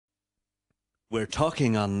We're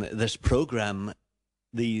talking on this program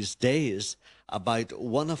these days about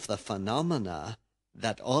one of the phenomena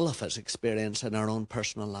that all of us experience in our own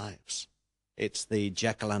personal lives. It's the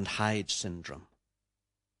Jekyll and Hyde syndrome.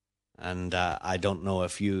 And I don't know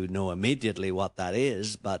if you know immediately what that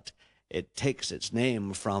is, but it takes its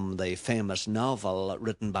name from the famous novel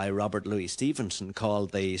written by Robert Louis Stevenson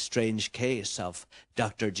called The Strange Case of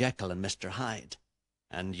Dr. Jekyll and Mr. Hyde.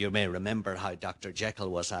 And you may remember how Dr. Jekyll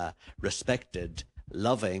was a respected,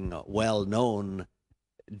 loving, well-known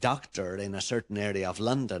doctor in a certain area of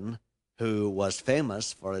London who was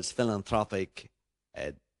famous for his philanthropic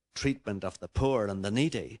treatment of the poor and the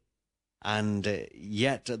needy. And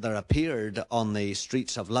yet there appeared on the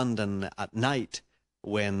streets of London at night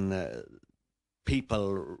when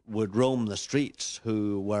people would roam the streets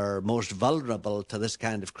who were most vulnerable to this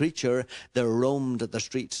kind of creature. There roamed the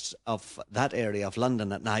streets of that area of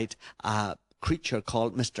London at night a creature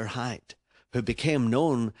called Mr. Hyde, who became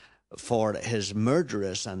known for his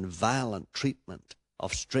murderous and violent treatment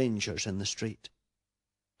of strangers in the street.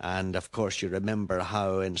 And of course you remember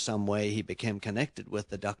how in some way he became connected with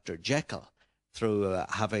the Dr. Jekyll through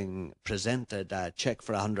having presented a check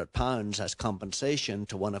for £100 as compensation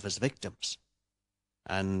to one of his victims.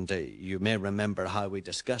 And you may remember how we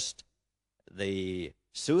discussed the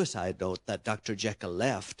suicide note that Dr. Jekyll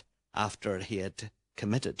left after he had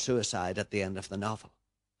committed suicide at the end of the novel.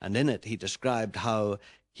 And in it he described how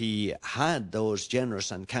he had those generous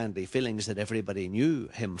and kindly feelings that everybody knew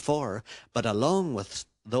him for, but along with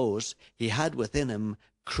those, he had within him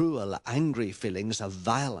cruel, angry feelings of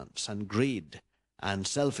violence and greed and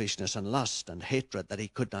selfishness and lust and hatred that he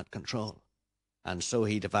could not control. And so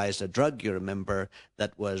he devised a drug, you remember,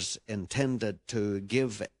 that was intended to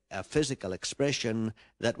give a physical expression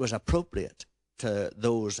that was appropriate to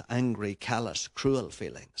those angry, callous, cruel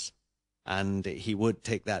feelings. And he would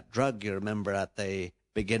take that drug, you remember, at the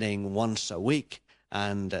beginning once a week,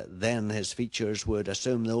 and then his features would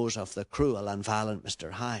assume those of the cruel and violent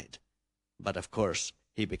Mr. Hyde. But of course,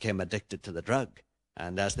 he became addicted to the drug,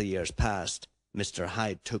 and as the years passed, Mr.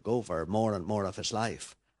 Hyde took over more and more of his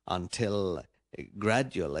life until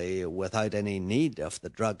gradually, without any need of the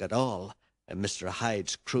drug at all, Mr.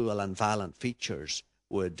 Hyde's cruel and violent features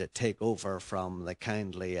would take over from the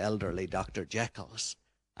kindly elderly Dr. Jekyll's,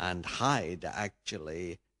 and Hyde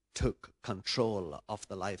actually took control of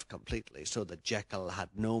the life completely, so that Jekyll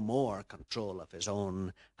had no more control of his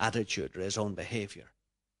own attitude or his own behavior.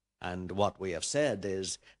 And what we have said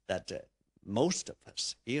is that most of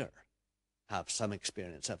us here have some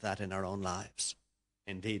experience of that in our own lives.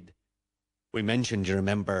 Indeed, we mentioned, you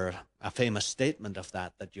remember, a famous statement of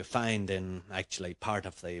that you find in actually part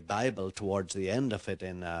of the Bible towards the end of it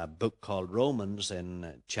in a book called Romans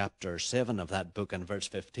in chapter 7 of that book and verse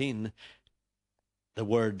 15. The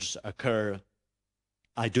words occur,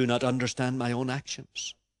 "I do not understand my own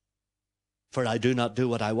actions, for I do not do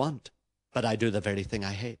what I want, but I do the very thing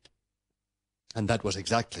I hate." And that was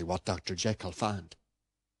exactly what Dr. Jekyll found.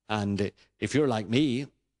 And if you're like me,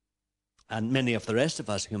 and many of the rest of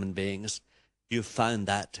us human beings, you've found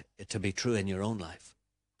that to be true in your own life.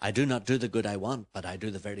 I do not do the good I want, but I do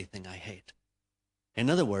the very thing I hate. In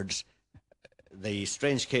other words, The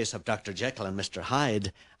Strange Case of Dr. Jekyll and Mr.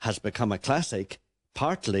 Hyde has become a classic,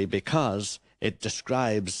 partly because it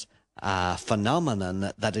describes a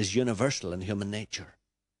phenomenon that is universal in human nature.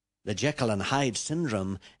 The Jekyll and Hyde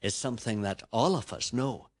syndrome is something that all of us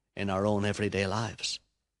know in our own everyday lives.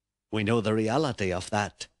 We know the reality of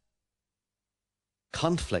that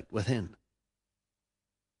conflict within.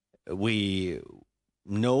 We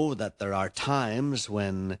know that there are times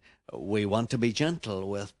when we want to be gentle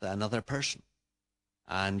with another person,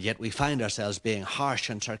 and yet we find ourselves being harsh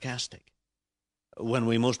and sarcastic. When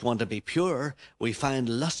we most want to be pure, we find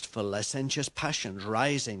lustful, licentious passions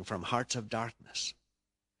rising from hearts of darkness.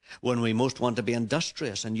 When we most want to be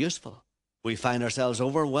industrious and useful, we find ourselves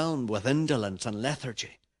overwhelmed with indolence and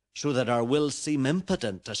lethargy, so that our wills seem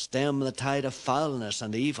impotent to stem the tide of foulness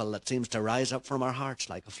and evil that seems to rise up from our hearts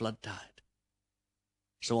like a flood tide.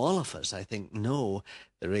 So all of us, I think, know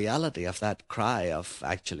the reality of that cry of,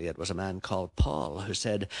 actually it was a man called Paul who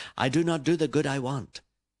said, "I do not do the good I want,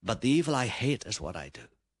 but the evil I hate is what I do."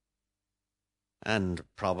 And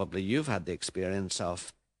probably you've had the experience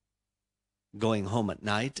of going home at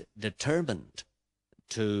night determined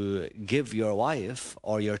to give your wife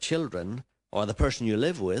or your children or the person you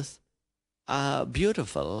live with a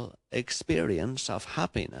beautiful experience of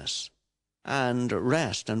happiness and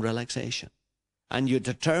rest and relaxation. And you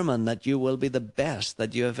determine that you will be the best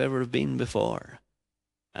that you have ever been before.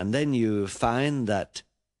 And then you find that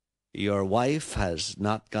your wife has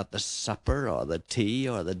not got the supper or the tea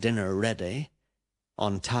or the dinner ready,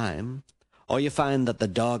 on time, or you find that the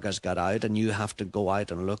dog has got out and you have to go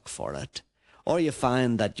out and look for it, or you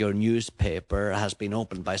find that your newspaper has been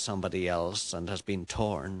opened by somebody else and has been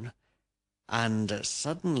torn, and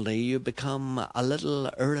suddenly you become a little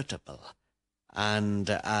irritable. And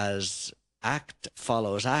as act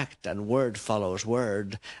follows act and word follows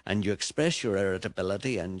word, and you express your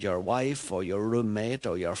irritability, and your wife or your roommate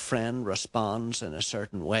or your friend responds in a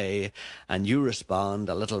certain way, and you respond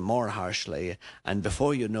a little more harshly, and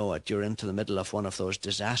before you know it, you're into the middle of one of those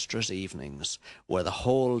disastrous evenings where the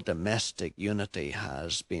whole domestic unity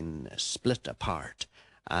has been split apart,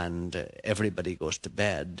 and everybody goes to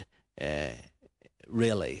bed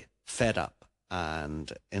really fed up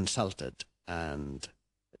and insulted and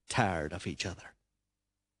tired of each other.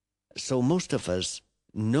 So most of us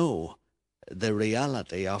know the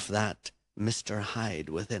reality of that Mr. Hyde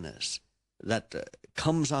within us that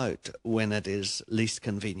comes out when it is least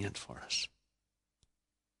convenient for us.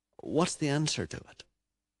 What's the answer to it?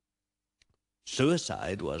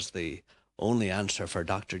 Suicide was the only answer for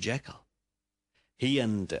Dr. Jekyll. He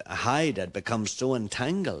and Hyde had become so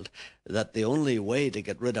entangled that the only way to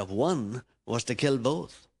get rid of one was to kill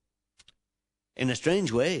both. In a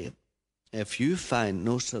strange way, if you find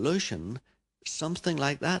no solution, something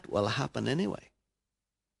like that will happen anyway.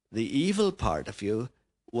 The evil part of you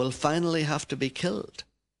will finally have to be killed,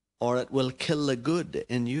 or it will kill the good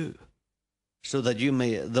in you, so that you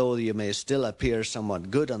may, though you may still appear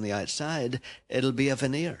somewhat good on the outside, it'll be a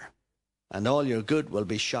veneer, and all your good will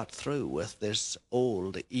be shot through with this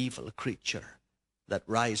old evil creature that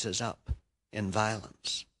rises up in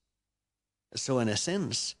violence. So in a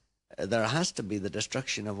sense, there has to be the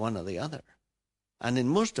destruction of one or the other. And in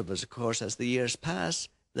most of us, of course, as the years pass,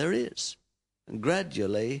 there is. And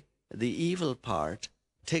gradually, the evil part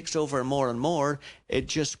takes over more and more. It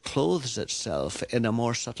just clothes itself in a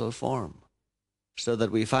more subtle form, so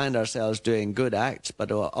that we find ourselves doing good acts, but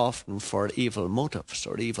often for evil motives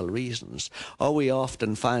or evil reasons. Or we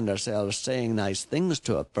often find ourselves saying nice things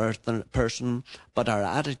to a person, but our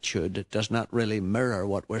attitude does not really mirror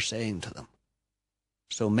what we're saying to them.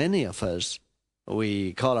 So many of us,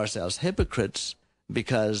 we call ourselves hypocrites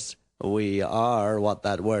because we are, what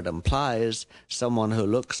that word implies, someone who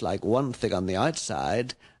looks like one thing on the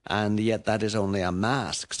outside, and yet that is only a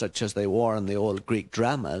mask, such as they wore in the old Greek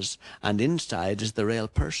dramas, and inside is the real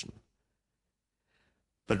person.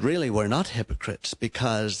 But really we're not hypocrites,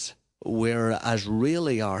 because we're as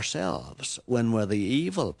really ourselves when we're the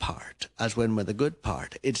evil part as when we're the good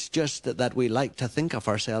part. It's just that we like to think of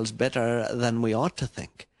ourselves better than we ought to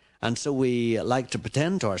think. And so we like to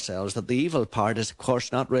pretend to ourselves that the evil part is, of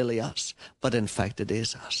course, not really us, but in fact it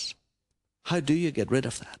is us. How do you get rid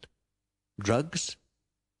of that? Drugs?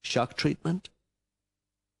 Shock treatment?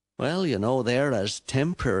 Well, you know, they're as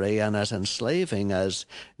temporary and as enslaving as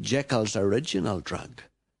Jekyll's original drug.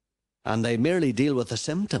 And they merely deal with the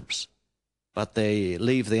symptoms, but they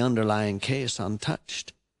leave the underlying case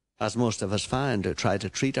untouched, as most of us find who try to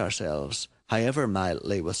treat ourselves, however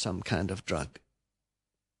mildly, with some kind of drug.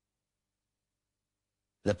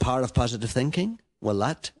 The power of positive thinking, will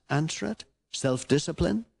that answer it?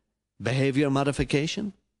 Self-discipline? Behavior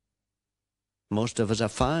modification? Most of us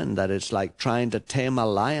have found that it's like trying to tame a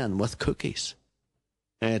lion with cookies.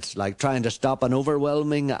 It's like trying to stop an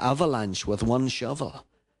overwhelming avalanche with one shovel.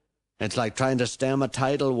 It's like trying to stem a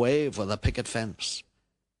tidal wave with a picket fence.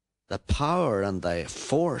 The power and the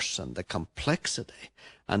force and the complexity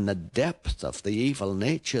and the depth of the evil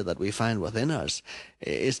nature that we find within us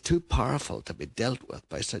is too powerful to be dealt with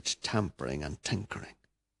by such tampering and tinkering.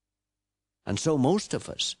 And so most of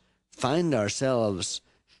us find ourselves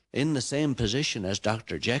in the same position as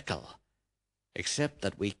Dr. Jekyll, except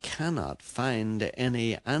that we cannot find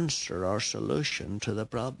any answer or solution to the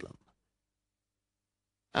problem.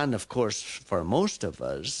 And of course, for most of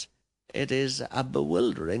us, it is a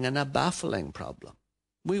bewildering and a baffling problem.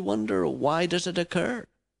 We wonder, why does it occur?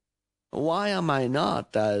 Why am I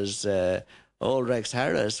not, as old Rex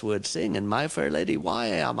Harris would sing in My Fair Lady, why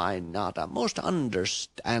am I not a most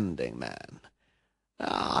understanding man?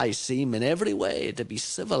 I seem in every way to be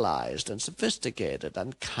civilized and sophisticated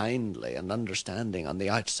and kindly and understanding on the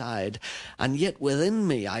outside, and yet within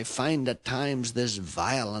me I find at times this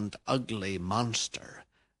violent, ugly monster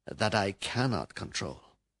that I cannot control.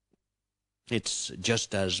 It's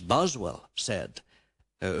just as Boswell said,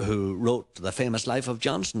 who wrote the famous Life of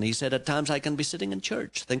Johnson. He said, at times I can be sitting in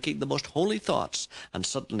church thinking the most holy thoughts, and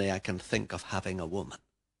suddenly I can think of having a woman.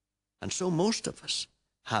 And so most of us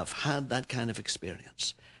have had that kind of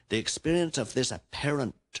experience, the experience of this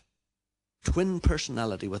apparent twin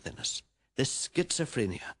personality within us, this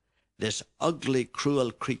schizophrenia, this ugly,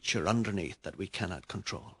 cruel creature underneath that we cannot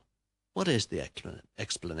control. What is the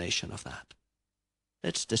explanation of that?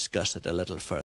 Let's discuss it a little further.